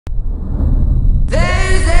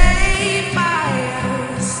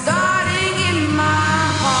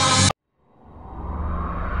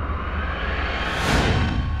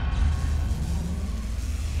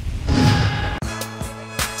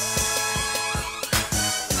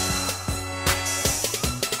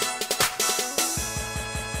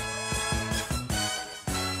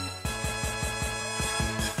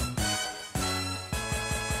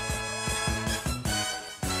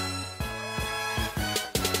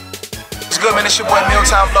good, man? It's your boy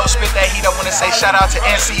Milltown Blow, spit that heat. I want to say shout out to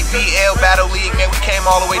Ncbl Battle League, man. We came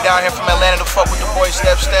all the way down here from Atlanta to fuck with the boy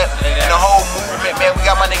Step and the whole movement, man. We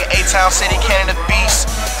got my nigga A-Town City, Canada Beast,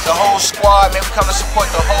 the whole squad, man. We come to support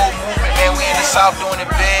the whole movement, man. We in the South doing it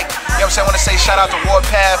big. You know what I'm saying? I want to say shout out to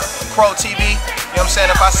Warpath Pro TV. You know what I'm saying?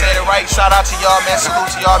 If I said it right, shout out to y'all, man. Salute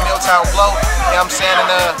to y'all, Milltown Blow. You know what I'm saying? And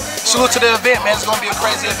salute to the event, man. It's gonna be a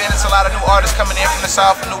crazy event. It's a lot of new artists coming in from the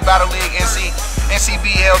South, a new Battle League,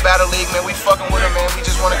 Ncbl Battle League, man. We fucking with them, man. We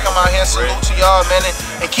just want to come out here and salute to y'all, man,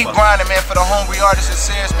 and keep grinding, man, for the hungry artists and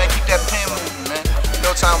serious, man. Keep that pen moving, man.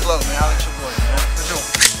 Milltown Blow, man. I'll let your boy, man.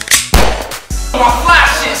 My fly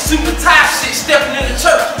shit, super tight shit, stepping in the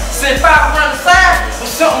church. Send 5 around the side with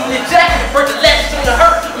something in the jacket to break the latches in the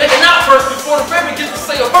hurt. Make an outburst before the baby gets to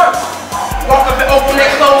say a verse. Walk up and open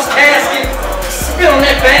that closed casket, spit on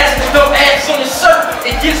that basket, dump ass on his shirt.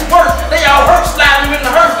 It gets worse. They all hurt, sliding him in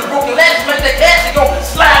the hearse. The broken latches make that casket go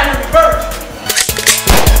slide in reverse.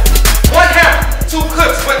 1 hammer, 2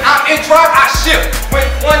 clips. When I'm in drive, I shift. With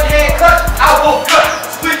 1 hand cut, I will cut.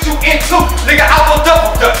 Split you in 2, nigga. I will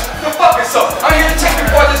double dutch. The fuck is up? I'm here to take you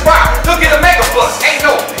for this ride. Look at a mega bus. Ain't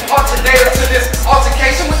no alternator to this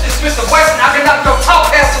altercation with this Mr. Weston. I can knock your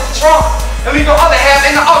top ass to the trunk and leave your other half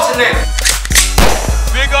in the alternator.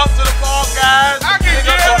 Big up to the Fall guys. Big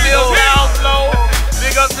up to Milltown Blow.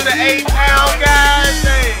 Big up to the A-Town guys.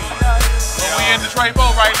 Hey. Well, we in the Detroit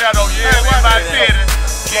boat right now, though. Yeah, we about to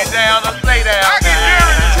get down, let's lay down. I can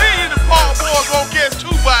guarantee you the Fall boys won't get 2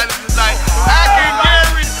 bodies tonight. I can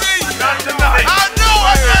guarantee you. Not tonight. I know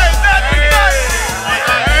I can't. Not tonight.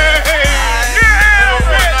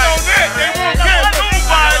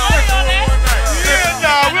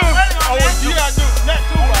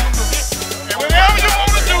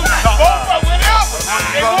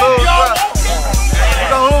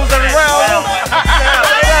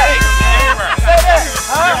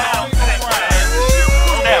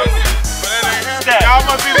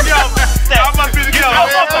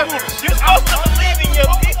 You're supposed to believe in your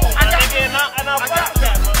people, nigga, and I fuck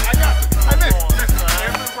that, man. I got you.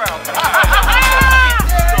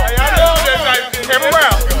 Camera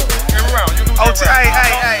round. Oh,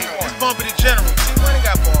 hey, this Bumpy the General. T-Money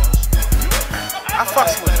got bars. I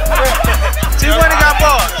fucks with him. T-Money got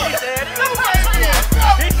bars.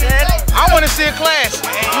 I want to see a class.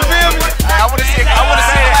 You feel me? I want to see a class. I want to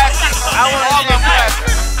see a class.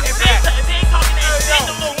 If they ain't talking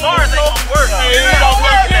them little bars, they don't work.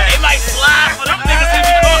 They might slide for them niggas in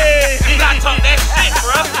the car. You gotta talk that shit,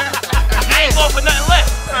 bro. You ain't going for nothing less.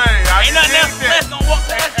 Ain't nothing else less gonna walk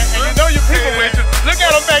past you. And you know your people with you. Look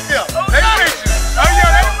at them back there. They with you. Oh yeah,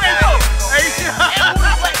 they with you. And who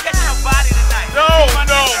the black catching a body tonight? No,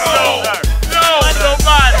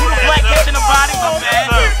 nobody. Who the black catching a body? My bad. You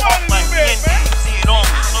see it on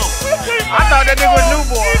me, too. I thought that nigga was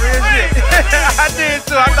newborn, real shit. I did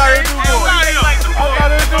too. I thought it was newborn. I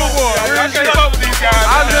can't fuck with these guys.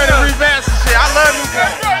 I was ready to revamp some shit. I love newborn.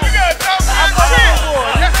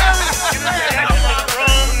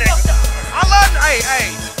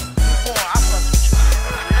 Hey, newborn, I fuck with you.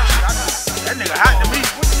 That nigga hot to me.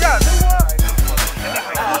 What you got, newborn?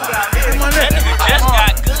 That nigga just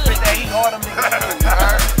got good.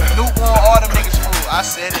 Newborn, all them niggas fool. I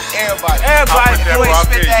said it, everybody. You ain't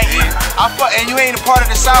spit that heat. And you ain't a part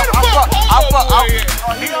of the South. He on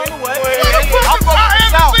the way. I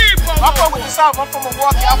fuck with the South. I'm from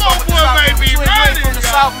Milwaukee. I fuck with the South. You ain't from the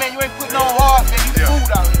South, man. You ain't putting on hard, man. You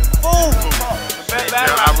food out here. Food.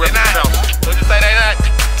 I represent. Don't you say they not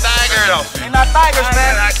tigers? They not tigers,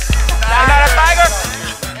 man. They not a tiger.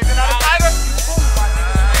 If you're not a tiger, you fool.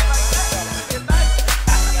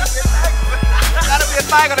 You gotta be a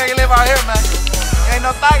tiger that you live out here, man. You ain't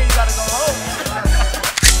no tiger, you gotta go home.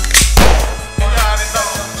 Y'all already know.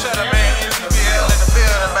 Cheddar, man. Ncbl in the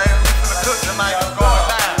building, man. We finna cook tonight. It's going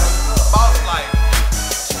down. Boss life.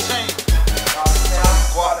 Change.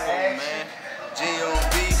 Guapo, man.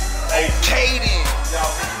 G.O.B. Okay, then.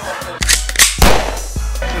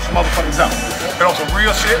 This motherfuckers out. But on some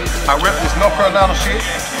real shit, I rep this North Carolina shit,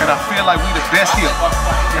 and I feel like we the best here.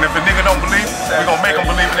 And if a nigga don't believe it, we gonna make him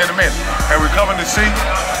believe it in a minute. And we coming to see,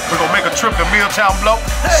 we gonna make a trip to Milltown Blow,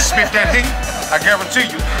 spit that heat. I guarantee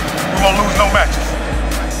you, we won't lose no matches.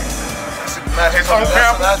 It's on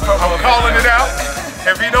camera, I'm calling it out.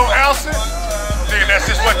 If he don't answer, then that's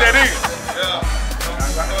just what that is.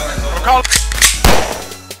 I'm calling.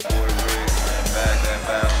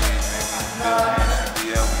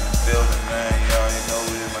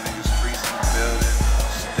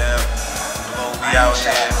 We out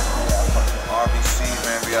here, RBC,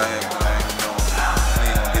 man, we out here, man, you know, we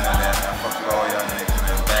ain't gonna get in that, man, fuck with all y'all niggas,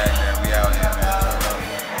 man, bag, man, we out here, man.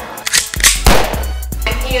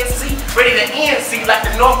 SCENSE, ready to NC like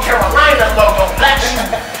the North Carolina logo. Black shoes,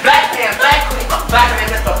 black pants, black clean, blacker than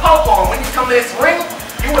Mr. Popo. And when you come to this ring,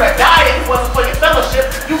 you would have died if it wasn't for your fellowship.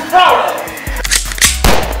 You proud of it.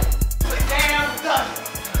 Damn done.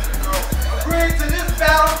 Agreeing to this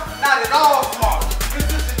battle, not at all smart. This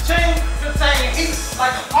is a chain containing heat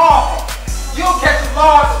like an armor. You'll catch a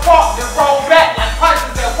large spark and roll back like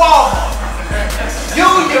prices at Walmart. You,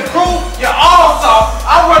 your crew, your all saw.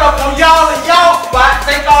 I run up on y'all and y'all spot,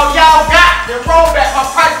 think all y'all got, then roll back my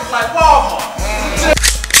prices like Walmart.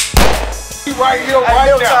 Right here,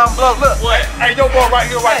 right now. Blow, look. What? Hey, yo, boy, right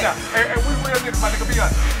here, right now. Hey, we real niggas, my nigga, be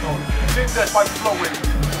honest. Then that's why you flow with it.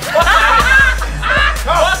 Fuck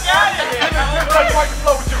out of here. Dutch wipe the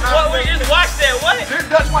flow with you. What? We just watched that. What? This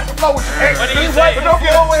Dutch wipe the flow with you. Hey, What did he say? don't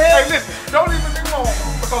get over here. Hey, listen, don't even be wrong.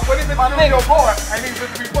 Because when he been doing your boy, ain't even to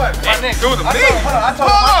be fun. My nigga. Do the me. I told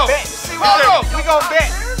him my bet. Hold on. We gon'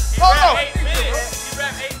 bet. Hold on. He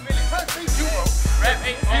rap 8 minutes. Rap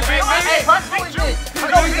 8 Punch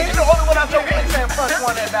he's the only one I told him saying Punch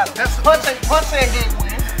won that battle. Punch said he didn't win.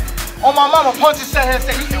 On my mama, Punch just sat here and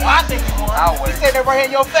said, he said, well, I think he won. He said that right here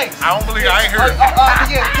in your face. I don't believe I ain't heard it.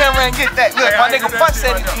 Yeah, the camera ain't get that. Look, Hey, my I nigga hear Punch that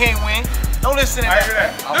said shit he ain't win. Don't listen to I that. hear that.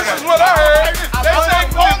 This is what I heard. They say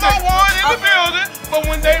Punch won in the building, but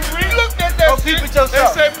when they re-looked at that shit, they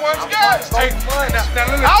say Punch got it. Hey,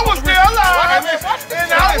 I was still alive, and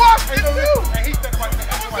I watched it too. And he said, what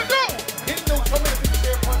to do? He knew so many people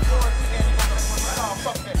said Punch won.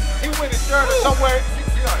 He went and shared it somewhere.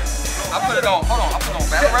 I put it on, hold on, I put it on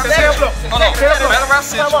Battle Rap Damn, Central. look. Hold on, Battle Rap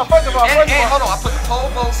Central. First of all, And hold on, I put the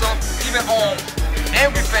poll votes up, even on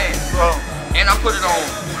Angry Fans. And I put it on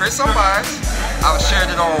Chris Unbiased. I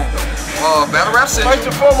shared it on Battle Rap Central.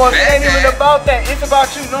 First and foremost, it Bad ain't even Dad. about that. It's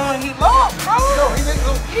about you knowing he lost, bro. No, he didn't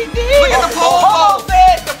lose. He did. Look at the poll vote.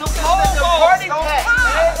 said the poll party votes. pack.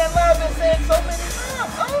 Man, that love been said so many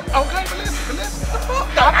times, bro. Okay, but listen.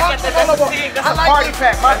 That's a party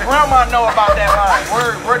pack. My grandma know about that line.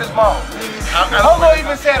 Word is mom. Holo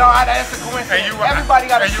even said, oh, that's a coincidence. Everybody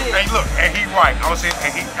got to see it. Hey, look, and he right. I was saying,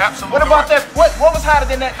 and he absolutely What about right. that? What was hotter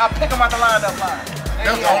than that? I'll pick him out the lined up line.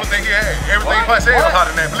 That's the only thing he had. Everything Punch said was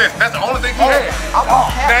hotter than that. But listen, that's the only thing he had.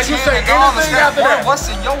 Now you say anything after that. What's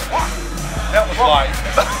in your wallet? That was like.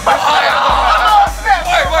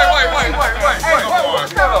 Wait.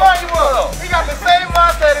 He got the same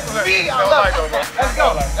mindset as me. I love it. Let's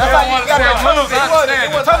go. That's how you got to lose.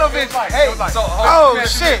 Tunnel vision. Hey. Oh,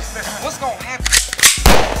 shit. What's gonna happen?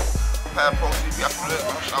 Pad Pro TV, I feel it.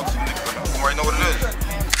 Shout out to you niggas. You already know what it is.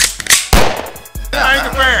 I ain't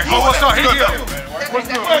a fan. Oh, what's up? He here.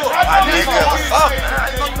 What's good? What's up,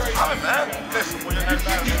 man? Listen,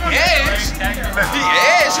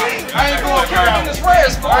 I ain't going to carry in this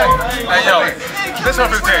race, bro. Hey, yo. Listen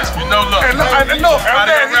up his text. You know, look. And look,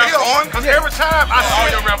 because every time I see all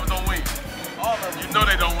your rappers don't win. You know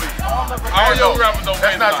they don't win. All your rappers don't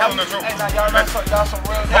win. That's not telling the truth. Hey, now y'all some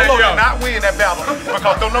real Holo did not win that battle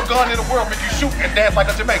because don't no gun in the world make you shoot and dance like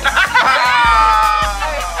a Jamaican.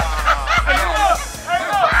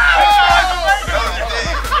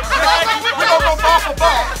 We're going to go ball for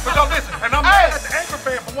ball. Because listen, and I'm mad at the Anchor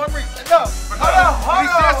fan for one reason. Hold on. He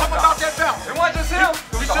said something about that bounce. It wasn't just him.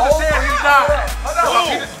 He should have said he died.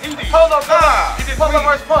 He did. Hold on. He did. Pull up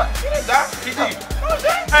versus Punch. He did.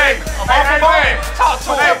 Hey, Talk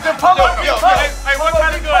to him. Then pull up. Hey, one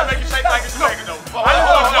time he gonna make you shake like it's Jamaican though.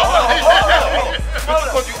 Just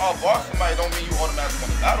because you outbar somebody don't mean you automatically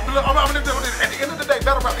gonna battle. Look, at the end of the day,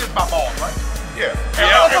 battle rap is about balls, right? Yeah.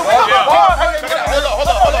 Hold on.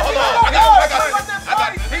 I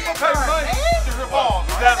got it. People pay money to hear balls.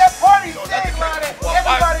 That party thing, man.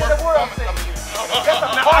 Everybody in the world says. That's a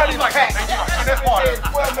party pack. That's part of it.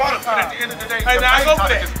 But at the end of the day, the main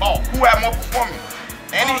topic is ball. Who had more performance?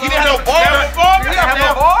 And he didn't know ball. He got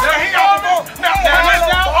more ball. He got more ball. Now let's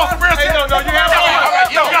go off the real shit. No, you have ball.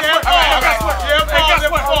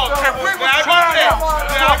 Guess what? If we was trying to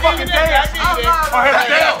fucking dance, or had a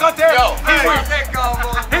dance contest,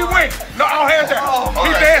 he win. No, all hands down.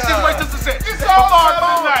 He danced his way to success. It's all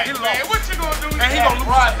about tonight, man. What you gonna do? And he gonna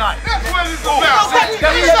lose tonight. That's what it's about. Let's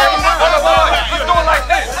do it like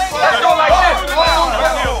this. Let's do it like this.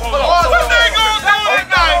 What they gonna do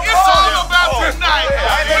tonight? It's all about tonight.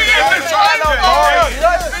 We in the triangle.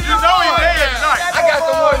 You know he dead tonight. I got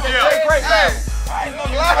the one that Jay Great battle.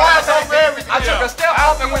 I took a step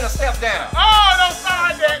up and went a step down. Oh, don't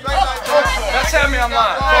sign that. Now tell me I'm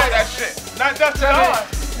lying. Fuck that shit. Not Dustin Don.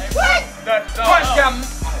 What? Punch got me.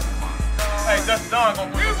 Hey, Dustin Don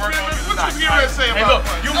gonna put his work on you What tonight. you getting ready to say Hey, about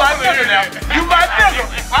look, you might figure now. You might figure.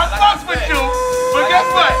 I fucks with you, but guess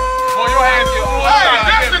what? Boy, your hands get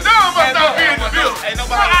Hey, Dustin Dunn must not be in the building. Ain't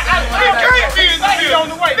He can't be in the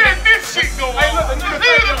building.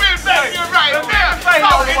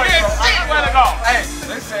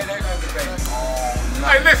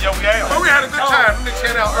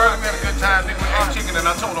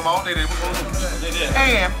 vlog day that we're gonna do.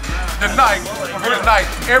 And tonight,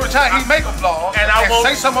 every time he make a vlog and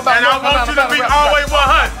say something about and I want you to be always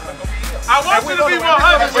 100. I want you to be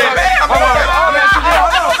 100, baby.